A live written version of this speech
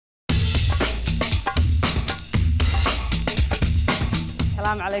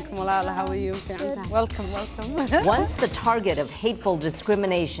Assalamu alaikum walala, how are you? Welcome, welcome. Once the target of hateful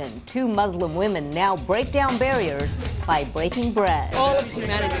discrimination, two Muslim women now break down barriers by breaking bread. All of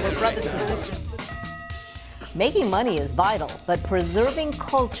humanity, we're brothers and sisters. Making money is vital, but preserving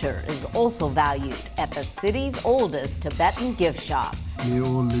culture is also valued at the city's oldest Tibetan gift shop. May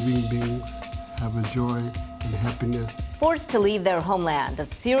all living beings have a joy and happiness. Forced to leave their homeland, a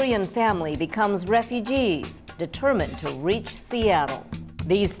Syrian family becomes refugees, determined to reach Seattle.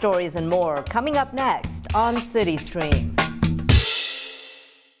 These stories and more coming up next on CityStream.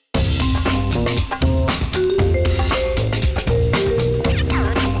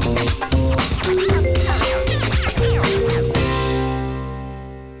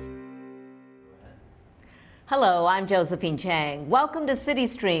 Hello, I'm Josephine Cheng. Welcome to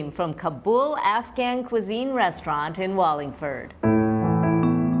CityStream from Kabul Afghan Cuisine restaurant in Wallingford.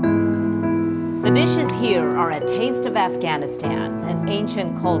 The dishes here are a taste of Afghanistan, an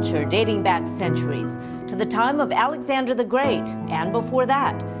ancient culture dating back centuries to the time of Alexander the Great, and before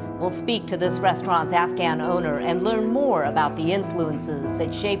that. We'll speak to this restaurant's Afghan owner and learn more about the influences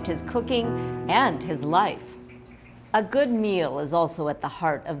that shaped his cooking and his life. A good meal is also at the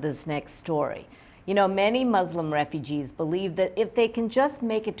heart of this next story. You know, many Muslim refugees believe that if they can just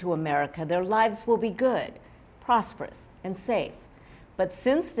make it to America, their lives will be good, prosperous, and safe. But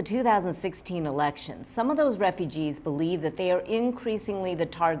since the 2016 election, some of those refugees believe that they are increasingly the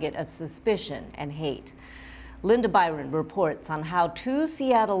target of suspicion and hate. Linda Byron reports on how two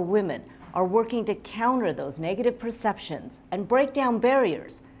Seattle women are working to counter those negative perceptions and break down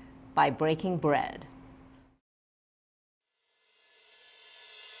barriers by breaking bread.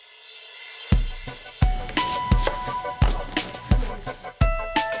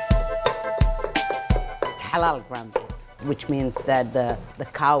 Halal ground beef, which means that the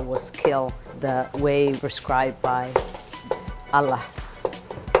cow was killed the way prescribed by Allah,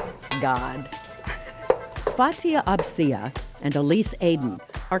 God. Fatia Absia and Elise Aiden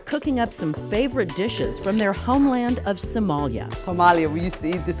are cooking up some favorite dishes from their homeland of Somalia. Somalia, we used to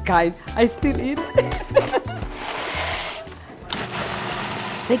eat this kind. I still eat it.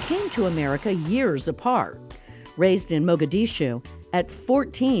 They came to America years apart. Raised in Mogadishu, at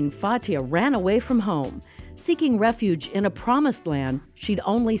 14, Fatia ran away from home, seeking refuge in a promised land she'd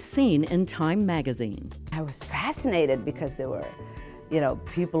only seen in Time magazine. I was fascinated because there were,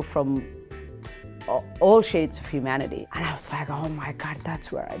 people from all shades of humanity. And I was like, oh my God,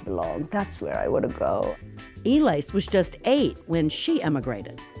 that's where I belong. That's where I want to go. Elise was just 8 when she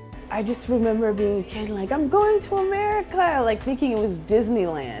emigrated. I just remember being a kid like, I'm going to America, like thinking it was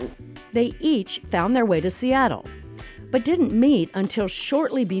Disneyland. They each found their way to Seattle, but didn't meet until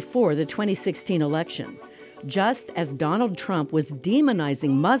shortly before the 2016 election, just as Donald Trump was demonizing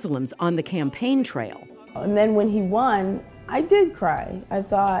Muslims on the campaign trail. And then when he won, I did cry. I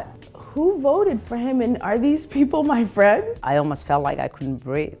thought, who voted for him, and are these people my friends? I almost felt like I couldn't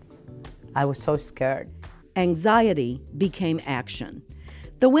breathe. I was so scared. Anxiety became action.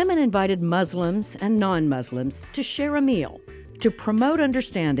 The women invited Muslims and non-Muslims to share a meal, to promote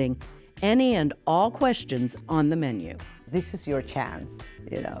understanding any and all questions on the menu. This is your chance,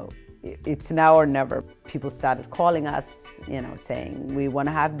 It's now or never. People started calling us, saying, we want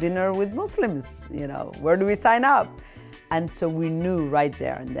to have dinner with Muslims, where do we sign up? And so we knew right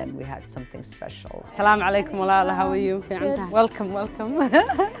there and then we had something special. Assalamu alaikum walala, how are you? Welcome, welcome.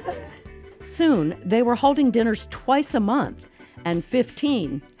 Soon, they were holding dinners twice a month, and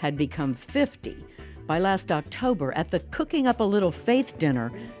 15 had become 50 by last October at the Cooking Up a Little Faith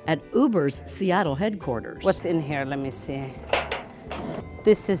dinner at Uber's Seattle headquarters. What's in here? Let me see.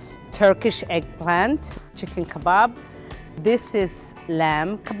 This is Turkish eggplant, chicken kebab. This is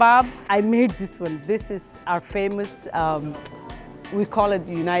lamb kebab. I made this one. This is our famous, we call it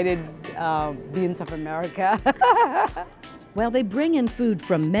United Beans of America. While they bring in food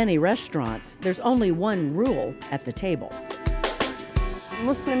from many restaurants, there's only one rule at the table.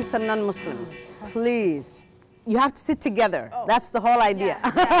 Muslims and non-Muslims, please. You have to sit together. Oh. That's the whole idea.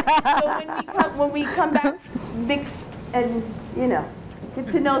 Yeah. So when we come back, mix and, get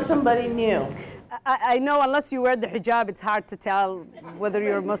to know somebody new. I know unless you wear the hijab, it's hard to tell whether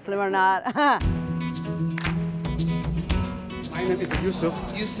you're Muslim or not. My name is Yusuf.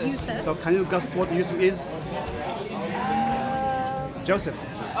 Yusuf. So can you guess what Yusuf is? Joseph.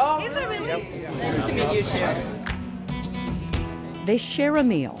 Oh, is it really? Yep. Nice to meet you too. They share a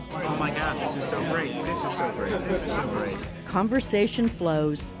meal. Oh my God, this is so great. This is so great. This is so great. conversation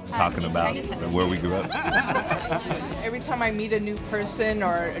flows. Talking about where we grew up. Every time I meet a new person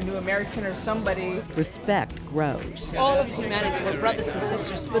or a new American or somebody, Respect grows. All of humanity, we're brothers and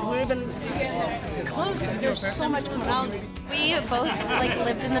sisters, but we're even closer. There's so much commonality. We both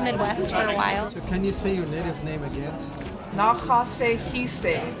lived in the Midwest for a while. So can you say your native name again? Nahase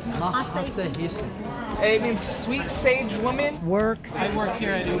Hise. Nahase Hise. It means sweet sage woman. Work. I work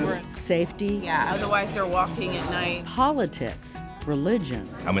here at Uber. Safety. Yeah, otherwise they're walking at night. Politics. Religion.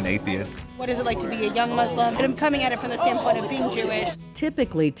 I'm an atheist. What is it like to be a young Muslim? And I'm coming at it from the standpoint of being Jewish.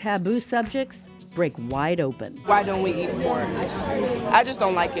 Typically taboo subjects break wide open. Why don't we eat pork? I just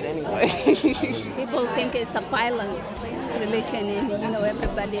don't like it anyway. People think it's a violence religion, and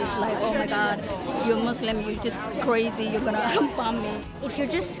everybody is like, oh my God, you're Muslim, you're just crazy, you're gonna bomb me. If you're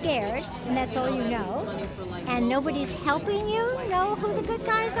just scared and that's all you know, and nobody's helping you know who the good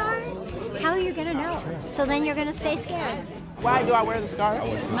guys are, how are you gonna know? So then you're gonna stay scared. Why do I wear the scarf?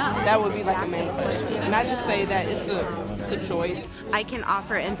 That would be like a main question. And I just say that it's a choice. I can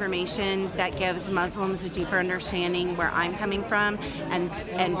offer information that gives Muslims a deeper understanding where I'm coming from and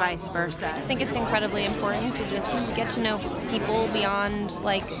vice versa. I think it's incredibly important to just get to know people beyond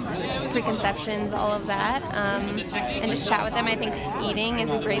preconceptions, all of that, and just chat with them. I think eating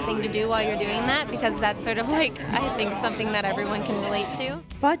is a great thing to do while you're doing that because that's sort of I think something that everyone can relate to.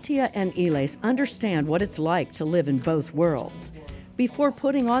 Fatia and Iles understand what it's like to live in both worlds. Before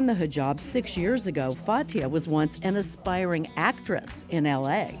putting on the hijab 6 years ago, Fatia was once an aspiring actress in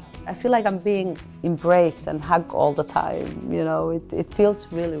LA. I feel like I'm being embraced and hugged all the time. It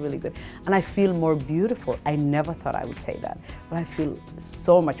feels really, really good. And I feel more beautiful. I never thought I would say that, but I feel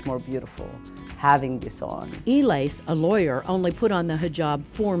so much more beautiful having this on. Iles, a lawyer, only put on the hijab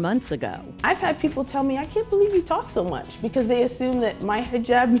 4 months ago. I've had people tell me, I can't believe you talk so much, because they assume that my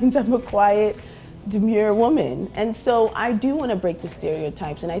hijab means I'm a quiet, demure woman. And so I do want to break the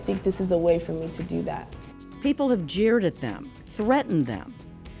stereotypes, and I think this is a way for me to do that. People have jeered at them, threatened them.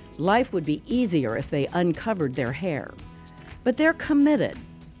 Life would be easier if they uncovered their hair. But they're committed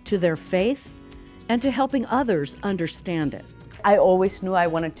to their faith and to helping others understand it. I always knew I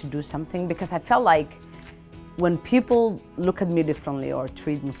wanted to do something because I felt like when people look at me differently or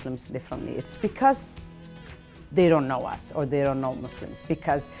treat Muslims differently, it's because they don't know us or they don't know Muslims,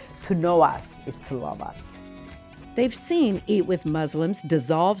 because to know us is to love us. They've seen Eat with Muslims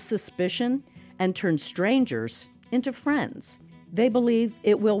dissolve suspicion and turn strangers into friends. They believe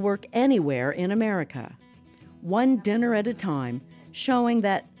it will work anywhere in America, one dinner at a time, showing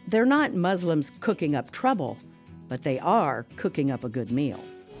that they're not Muslims cooking up trouble, but they are cooking up a good meal.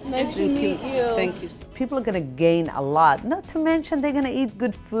 Nice to meet you. Thank you. People are going to gain a lot, not to mention they're going to eat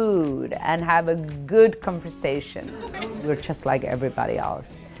good food and have a good conversation. We're just like everybody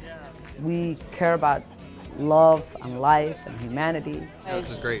else. We care about love and life and humanity.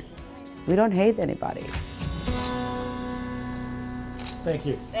 This is great. We don't hate anybody. Thank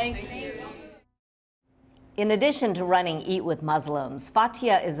you. Thank you. In addition to running Eat with Muslims,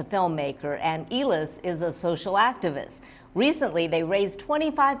 Fatia is a filmmaker and Iles is a social activist. Recently, they raised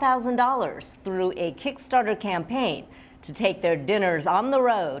 $25,000 through a Kickstarter campaign to take their dinners on the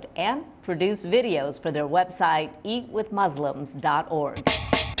road and produce videos for their website, eatwithmuslims.org.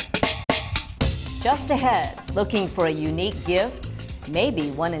 Just ahead, looking for a unique gift,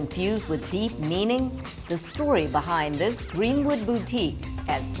 maybe one infused with deep meaning, the story behind this Greenwood boutique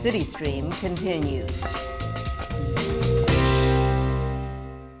as CityStream continues.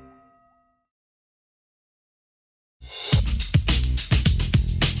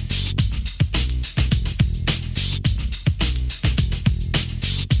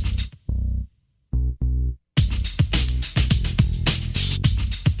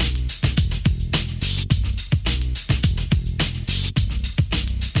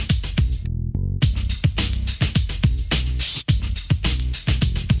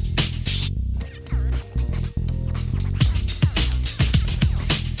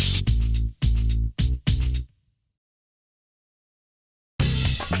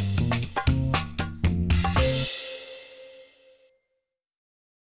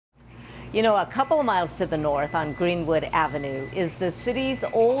 You know, a couple of miles to the north on Greenwood Avenue is the city's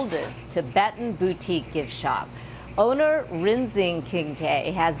oldest Tibetan boutique gift shop. Owner Rinzing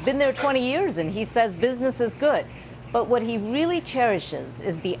Kingke has been there 20 years and he says business is good. But what he really cherishes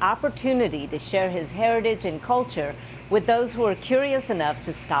is the opportunity to share his heritage and culture with those who are curious enough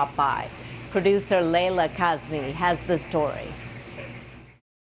to stop by. Producer Leila Kazmi has the story.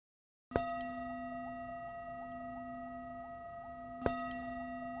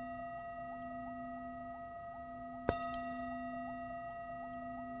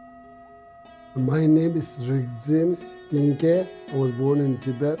 My name is Rigzin Dinke. I was born in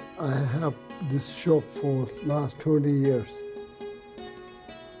Tibet. I have this shop for last 20 years.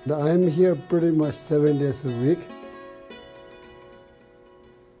 I'm here pretty much 7 days a week.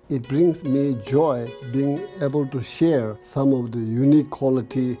 It brings me joy being able to share some of the unique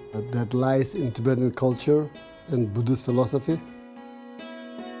quality that lies in Tibetan culture and Buddhist philosophy.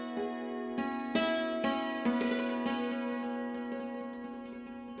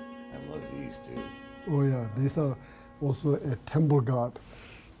 Oh yeah, these are also a temple guard.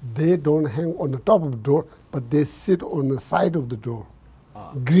 They don't hang on the top of the door, but they sit on the side of the door.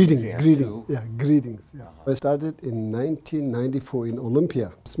 Greetings. Yeah. I started in 1994 in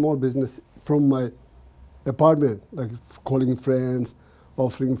Olympia, small business from my apartment, like calling friends,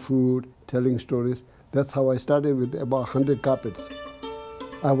 offering food, telling stories. That's how I started with about 100 carpets.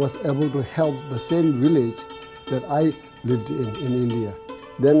 I was able to help the same village that I lived in India.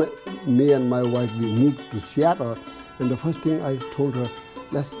 Then me and my wife, we moved to Seattle, and the first thing I told her,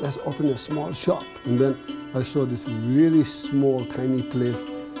 let's open a small shop. And then I saw this really small, tiny place,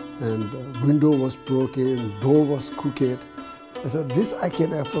 and window was broken, door was crooked. I said, this I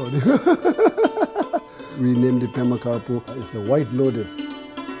can afford. We named it Pema Kharpo. It's a white lotus.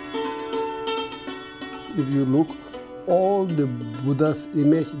 If you look, all the Buddha's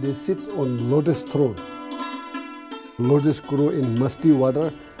image, they sit on lotus throne. Lotus grow in musty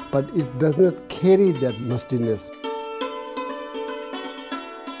water, but it does not carry that mustiness.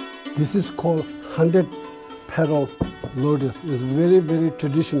 This is called 100-petal lotus. It's very, very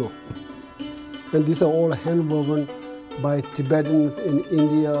traditional. And these are all hand-woven by Tibetans in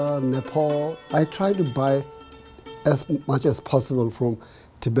India, Nepal. I try to buy as much as possible from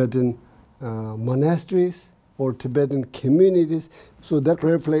Tibetan monasteries or Tibetan communities. So that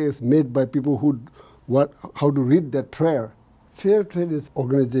prayer flag is made by people who how to read that prayer. Fair Trade is an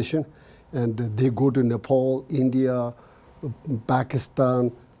organization, and they go to Nepal, India,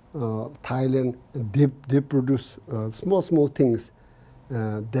 Pakistan, Thailand, and they produce small things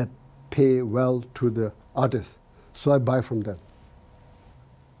that pay well to the artists. So I buy from them.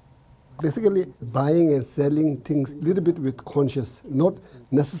 Basically, buying and selling things a little bit with conscience, not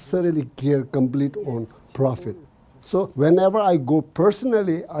necessarily care complete on profit. So whenever I go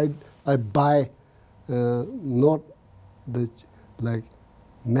personally, I buy not the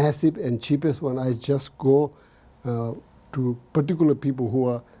massive and cheapest one. I just go to particular people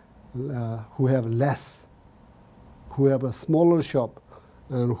who have less, who have a smaller shop,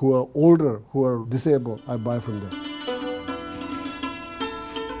 and who are older, who are disabled. I buy from them.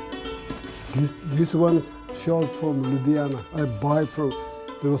 These ones shop from Ludhiana. I buy from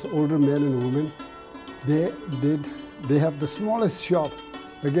those older men and women. They have the smallest shop.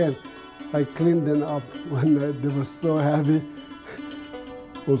 Again, I cleaned them up one night. They were so happy.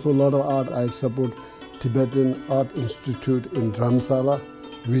 Also a lot of art. I support Tibetan Art Institute in Dharamsala,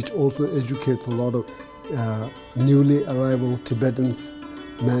 which also educates a lot of newly arrival Tibetans,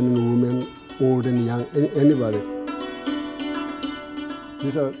 men and women, old and young, anybody.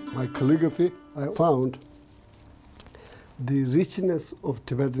 These are my calligraphy. I found the richness of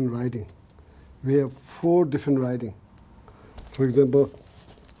Tibetan writing. We have 4 different writing. For example,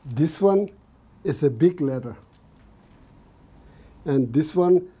 this one is a big letter. And this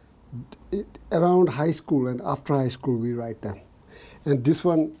one, around high school and after high school, we write them. And this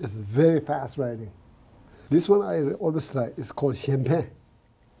one is very fast writing. This one I always write. It's called Shempe.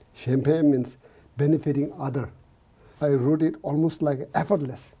 Shempe means benefiting other. I wrote it almost like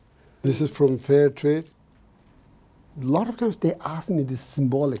effortless. This is from Fair Trade. A lot of times they ask me this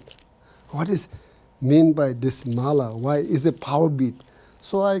symbolic. What is mean by this mala? Why is it power beat?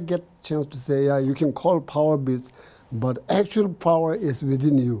 So I get a chance to say, yeah, you can call power beats, but actual power is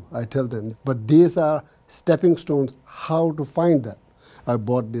within you, I tell them. But these are stepping stones, how to find that. I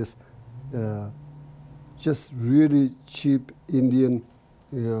bought this just really cheap Indian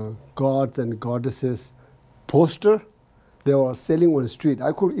gods and goddesses poster. They were selling on the street.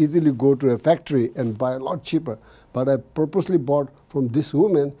 I could easily go to a factory and buy a lot cheaper, but I purposely bought from this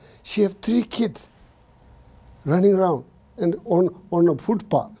woman. She has 3 kids running around and on a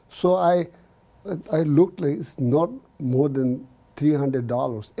footpath. So I looked like it's not more than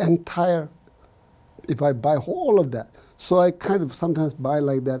 $300 entire, if I buy all of that. So I kind of sometimes buy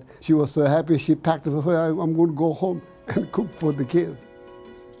like that. She was so happy, she packed it. I'm going to go home and cook for the kids.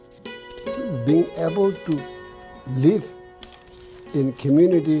 Being able to live in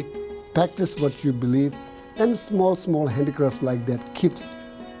community, practice what you believe, and small handicrafts like that keeps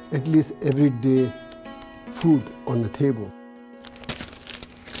at least everyday food on the table.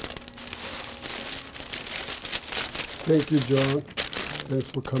 Thank you, John. Thanks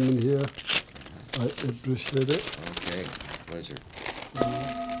for coming here. I appreciate it. Okay, pleasure.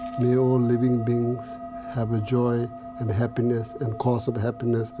 May all living beings have a joy and happiness and cause of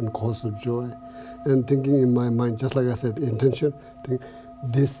happiness and cause of joy. And thinking in my mind, just like I said, intention, think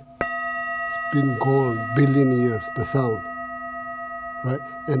this has been gone billion years, the sound, right?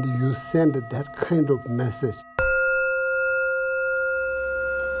 And you send that kind of message.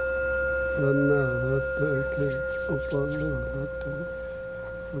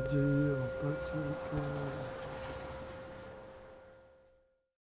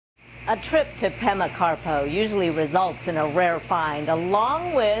 A trip to Pema Kharpo usually results in a rare find,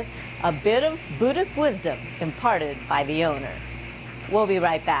 along with a bit of Buddhist wisdom imparted by the owner. We'll be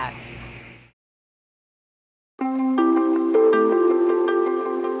right back.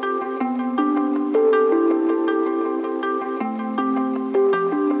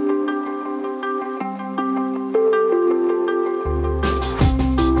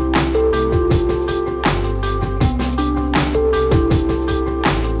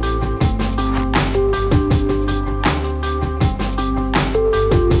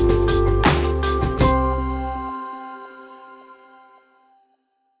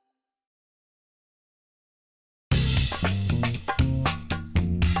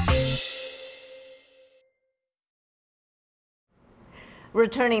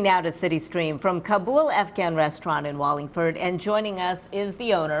 Returning now to CityStream from Kabul Afghan Restaurant in Wallingford, and joining us is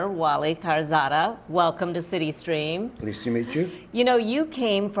the owner, Wally Karzada. Welcome to CityStream. Pleased to meet you. You know, you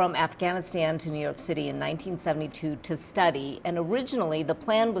came from Afghanistan to New York City in 1972 to study, and originally the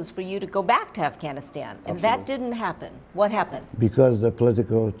plan was for you to go back to Afghanistan, and Absolutely. that didn't happen. What happened? Because the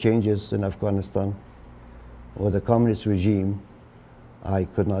political changes in Afghanistan with the communist regime, I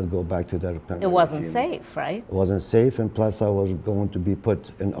could not go back to that country. It wasn't safe, right? It wasn't safe, and plus I was going to be put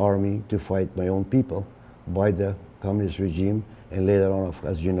in army to fight my own people by the communist regime, and later on,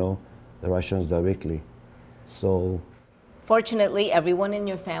 as you know, the Russians directly. So, Fortunately, everyone in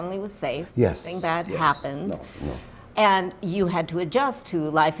your family was safe. yes. Nothing bad yes. happened. No. And you had to adjust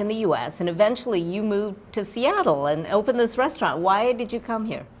to life in the U.S., and eventually you moved to Seattle and opened this restaurant. Why did you come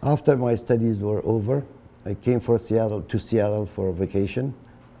here? After my studies were over, I came to Seattle for a vacation.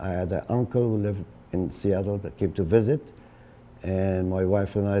 I had an uncle who lived in Seattle that came to visit, and my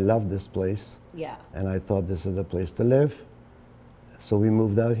wife and I loved this place. Yeah. And I thought this is the place to live, so we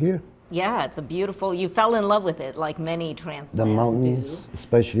moved out here. Yeah, it's a beautiful, you fell in love with it like many transplants The mountains, do.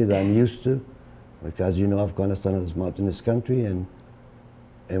 especially that I'm used to, because you know Afghanistan is a mountainous country, and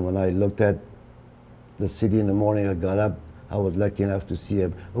when I looked at the city in the morning, I got up, I was lucky enough to see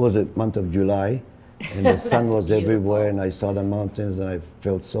it. It was the month of July, and the sun was beautiful. everywhere, and I saw the mountains, and I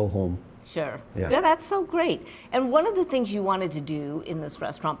felt so home. Sure. Yeah. That's so great. And one of the things you wanted to do in this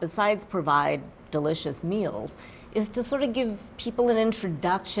restaurant, besides provide delicious meals, is to sort of give people an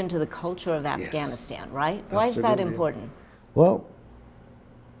introduction to the culture of Afghanistan, right? Why is that Absolutely. important? Well,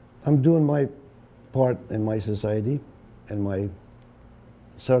 I'm doing my part in my society, in my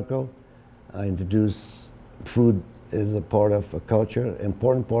circle. I introduce food is a part of a culture,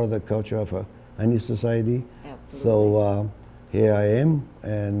 important part of the culture of any society. Absolutely. So here I am,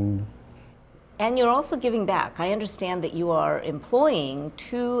 and you're also giving back. I understand that you are employing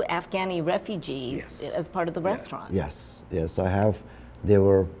 2 Afghani refugees as part of the restaurant. yes, I have. They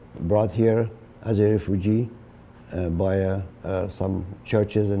were brought here as a refugee by some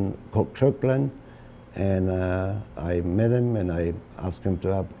churches in Kirkland, and I met them and I asked them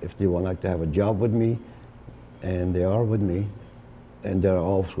if they would like to have a job with me, and they are with me, and they're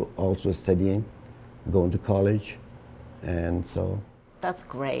also studying, going to college, and so. That's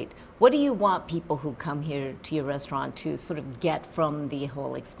great. What do you want people who come here to your restaurant to sort of get from the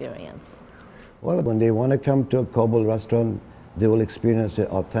whole experience? Well, when they want to come to a Kabul restaurant, they will experience an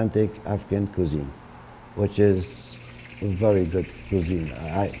authentic Afghan cuisine, which is a very good cuisine.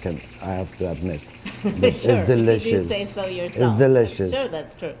 I have to admit, it's Sure, delicious. you do say so yourself. It's delicious. Sure,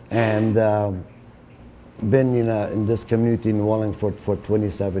 that's true. And been in this community in Wallingford for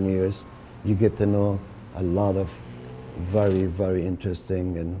 27 years, you get to know a lot of very, very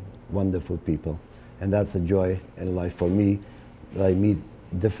interesting and wonderful people. And that's a joy in life for me, that I meet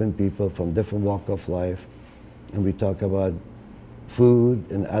different people from different walk of life, and we talk about food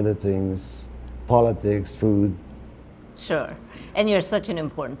and other things, politics, food. Sure. And you're such an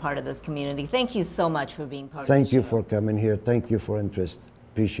important part of this community. Thank you so much for being part of Thank the you show. for coming here. Thank you for interest.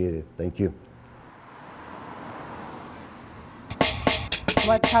 Appreciate it. Thank you.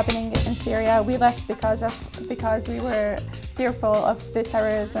 What's happening in Syria? We left because we were fearful of the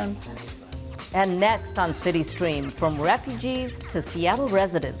terrorism. And next on CityStream, from refugees to Seattle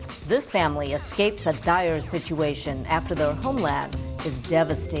residents, this family escapes a dire situation after their homeland is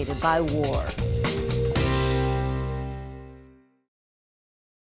devastated by war.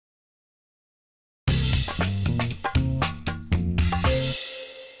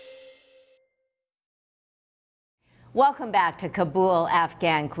 Welcome back to Kabul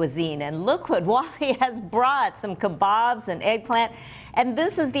Afghan Cuisine. And look what Wally has brought, some kebabs and eggplant. And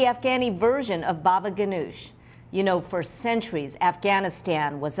this is the Afghani version of baba ganoush. You know, for centuries,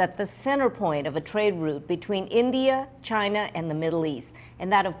 Afghanistan was at the center point of a trade route between India, China, and the Middle East.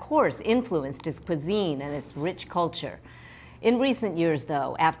 And that, of course, influenced its cuisine and its rich culture. In recent years,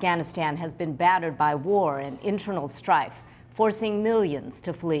 though, Afghanistan has been battered by war and internal strife, forcing millions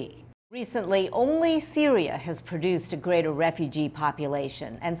to flee. Recently, only Syria has produced a greater refugee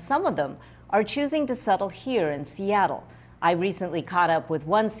population, and some of them are choosing to settle here in Seattle. I recently caught up with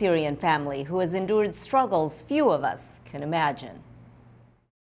one Syrian family who has endured struggles few of us can imagine.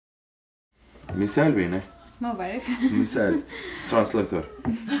 مثال بينه. ما بعرف. مثال. Translator.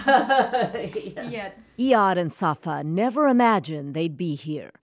 Iyad and Safa never imagined they'd be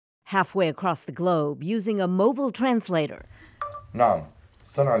here, halfway across the globe using a mobile translator. نعم.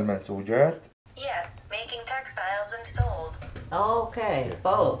 صنع المنسوجات. Yes, making textiles and sold. Okay,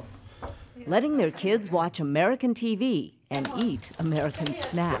 both. Letting their kids watch American TV and eat American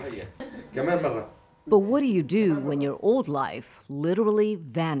snacks. كمان مرة. But what do you do when your old life literally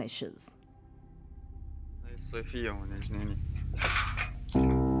vanishes? الصيفية هون جنيني.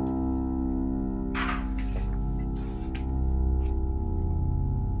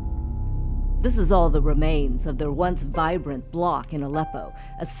 This is all the remains of their once vibrant block in Aleppo,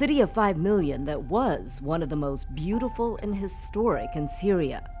 a city of 5 million that was one of the most beautiful and historic in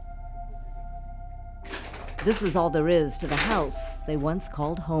Syria. This is all there is to the house they once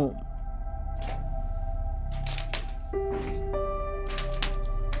called home.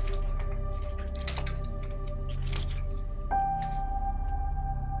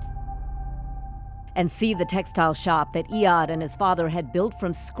 And see the textile shop that Iyad and his father had built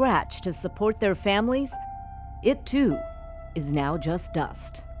from scratch to support their families? It too is now just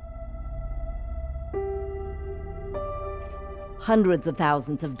dust. Hundreds of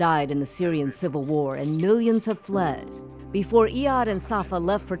thousands have died in the Syrian civil war and millions have fled. Before Iyad and Safa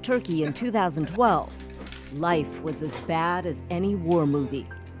left for Turkey in 2012, life was as bad as any war movie.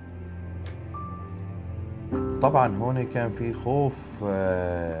 طبعا هون كان في خوف.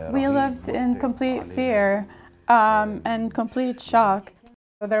 We lived in complete fear and complete shock.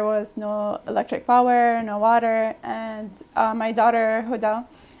 There was no electric power, no water, and my daughter Huda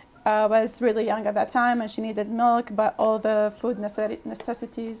was really young at that time and she needed milk, but all the food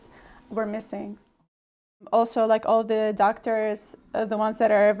necessities were missing. Also, like all the doctors, the ones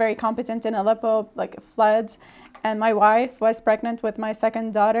that are very competent in Aleppo, like fled, and my wife was pregnant with my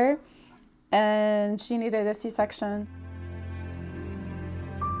second daughter and she needed a C-section.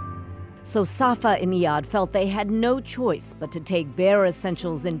 So Safa and Iyad felt they had no choice but to take bare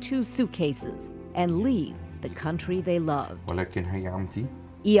essentials in 2 suitcases and leave the country they loved. ولكن هي عمتي.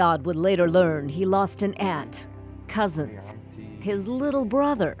 Iyad would later learn he lost an aunt, cousins, his little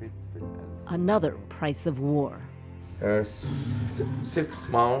brother. Another price of war. 6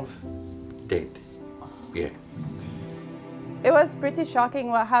 months dead. Yeah. It was pretty shocking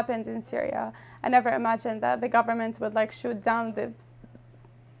what happened in Syria. I never imagined that the government would like shoot down the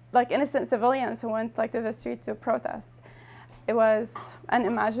innocent civilians who went like to the street to protest. It was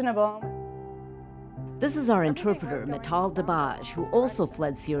unimaginable. This is our interpreter, Mital Dabaj, who also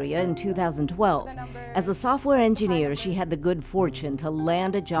fled Syria in 2012. As a software engineer, she had the good fortune to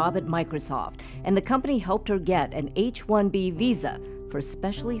land a job at Microsoft, and the company helped her get an H-1B visa for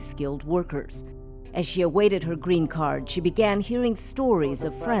specially skilled workers. As she awaited her green card, she began hearing stories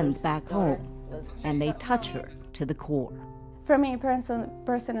of friends back home, and they touch her to the core. For me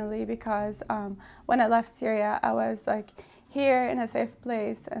personally, because when I left Syria, I was like here in a safe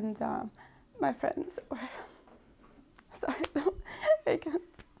place, and my friends were, sorry, I can't.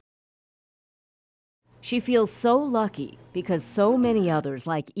 She feels so lucky because so many others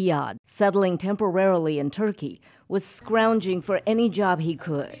like Iyad, settling temporarily in Turkey, was scrounging for any job he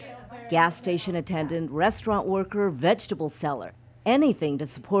could. Gas station attendant, restaurant worker, vegetable seller, anything to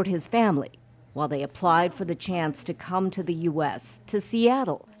support his family, while they applied for the chance to come to the U.S., to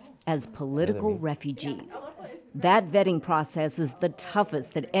Seattle, as political refugees. That vetting process is the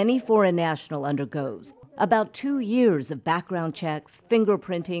toughest that any foreign national undergoes. About 2 years of background checks,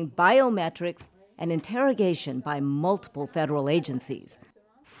 fingerprinting, biometrics, and interrogation by multiple federal agencies.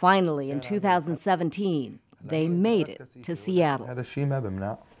 Finally, in 2017, they made it to Seattle.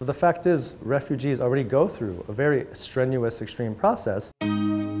 The fact is, refugees already go through a very strenuous, extreme process.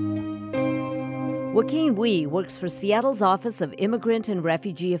 Joaquin Wee works for Seattle's Office of Immigrant and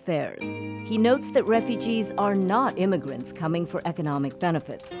Refugee Affairs. He notes that refugees are not immigrants coming for economic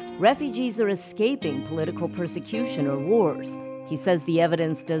benefits. Refugees are escaping political persecution or wars. He says the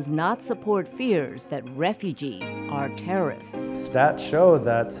evidence does not support fears that refugees are terrorists. Stats show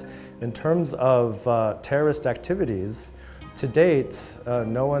that in terms of terrorist activities, to date,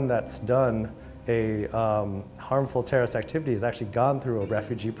 no one that's done a harmful terrorist activity has actually gone through a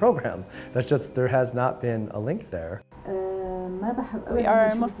refugee program. That's just, there has not been a link there. We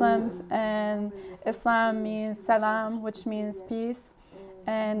are Muslims, and Islam means salam, which means peace.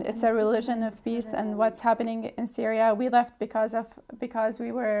 And it's a religion of peace. And what's happening in Syria, we left because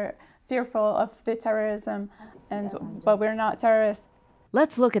we were fearful of the terrorism, but we're not terrorists.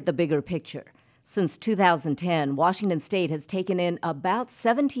 Let's look at the bigger picture. Since 2010, Washington State has taken in about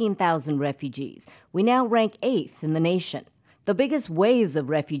 17,000 refugees. We now rank 8th in the nation. The biggest waves of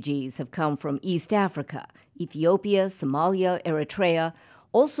refugees have come from East Africa, Ethiopia, Somalia, Eritrea,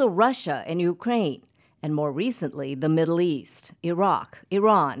 also Russia and Ukraine, and more recently, the Middle East, Iraq,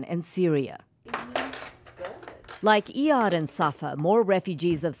 Iran, and Syria. Like Iyad and Safa, more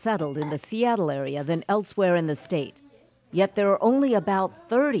refugees have settled in the Seattle area than elsewhere in the state. Yet there are only about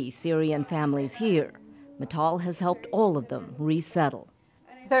 30 Syrian families here. Mittal has helped all of them resettle.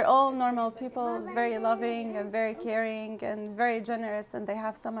 They're all normal people, very loving and very caring and very generous, and they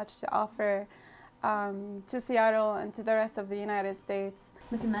have so much to offer to Seattle and to the rest of the United States.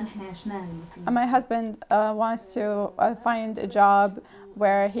 My husband wants to find a job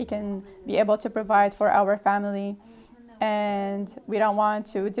where he can be able to provide for our family. And we don't want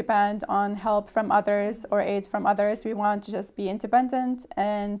to depend on help from others or aid from others. We want to just be independent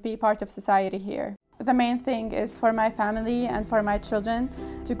and be part of society here. The main thing is for my family and for my children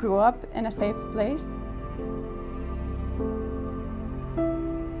to grow up in a safe place.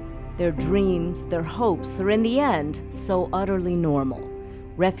 Their dreams, their hopes are in the end so utterly normal.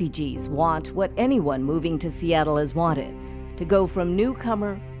 Refugees want what anyone moving to Seattle has wanted, to go from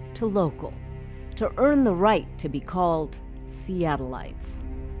newcomer to local, to earn the right to be called Seattleites.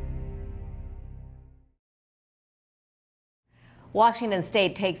 Washington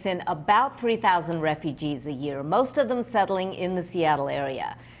State takes in about 3,000 refugees a year, most of them settling in the Seattle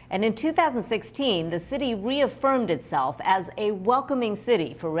area. And in 2016, the city reaffirmed itself as a welcoming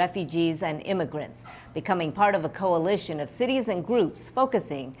city for refugees and immigrants, becoming part of a coalition of cities and groups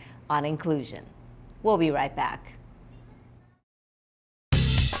focusing on inclusion. We'll be right back.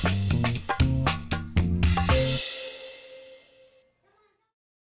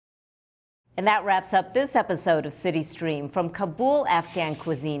 And that wraps up this episode of CityStream from Kabul Afghan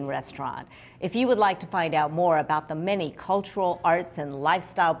Cuisine restaurant. If you would like to find out more about the many cultural, arts, and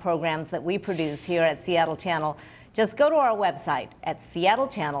lifestyle programs that we produce here at Seattle Channel, just go to our website at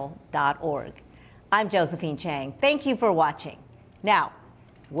seattlechannel.org. I'm Josephine Cheng. Thank you for watching. Now,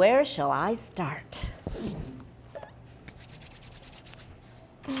 where shall I start?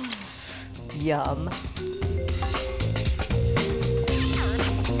 Yum.